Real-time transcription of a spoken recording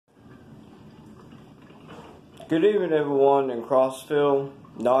Good evening, everyone in Crossville,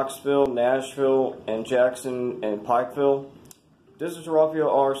 Knoxville, Nashville, and Jackson and Pikeville. This is Rafael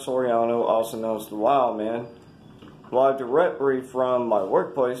Soriano, also known as the Wild Man, live directly from my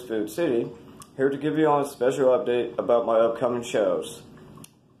workplace, Food City, here to give you all a special update about my upcoming shows.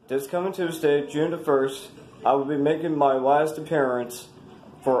 This coming Tuesday, June the 1st, I will be making my last appearance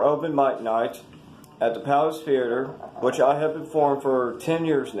for Open Mic Night at the Palace Theater, which I have performed for 10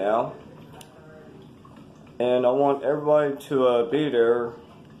 years now. And I want everybody to be there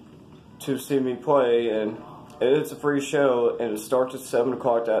to see me play, and it's a free show, and it starts at 7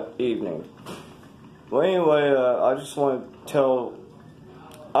 o'clock that evening. Well, anyway, I just want to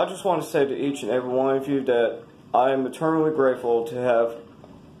say to each and every one of you that I am eternally grateful to have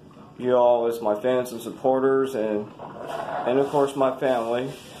you all as my fans and supporters, and of course my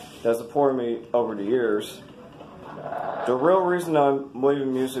family that supported me over the years. The real reason I'm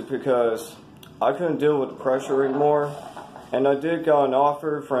leaving music because I couldn't deal with the pressure anymore, and I did get an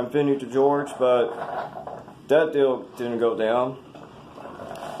offer from Vinny to George, but that deal didn't go down,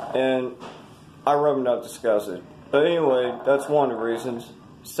 and I'd rather not discuss it. But anyway, that's one of the reasons.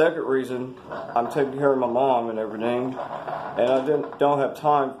 Second reason, I'm taking care of my mom and everything, and I don't have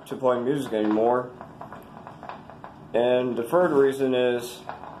time to play music anymore. And the third reason is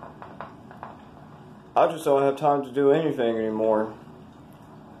I just don't have time to do anything anymore.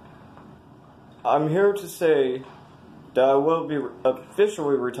 I'm here to say that I will be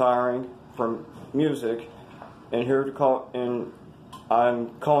officially retiring from music, and I'm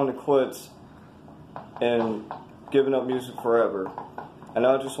calling it quits and giving up music forever. And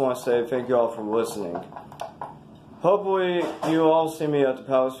I just want to say thank you all for listening. Hopefully you all see me at the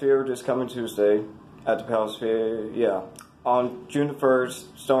Palace Theater this coming Tuesday at the Palace Theater, on June the 1st,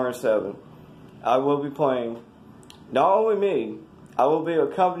 starting at 7. I will be playing, not only me, I will be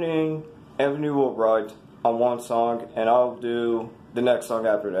accompanying Avenue Woolbright on one song, and I'll do the next song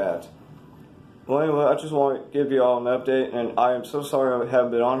after that. Well, anyway, I just want to give you all an update, and I am so sorry I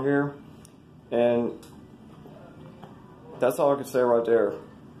haven't been on here, and that's all I can say right there.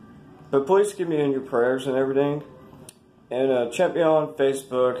 But please keep me in your prayers and everything, and check me on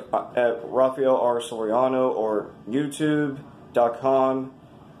Facebook at Rafael R. Soriano or YouTube.com,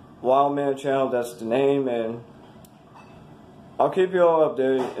 Wildman Channel, that's the name, and I'll keep you all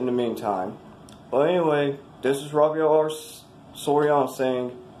updated in the meantime. Well, anyway, this is Rafael R. Soriano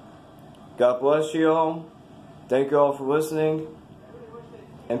saying, God bless you all. Thank you all for listening.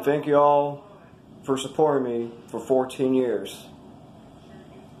 And thank you all for supporting me for 14 years.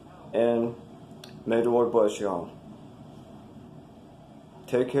 And may the Lord bless you all.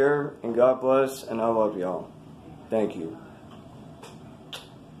 Take care, and God bless, and I love you all. Thank you.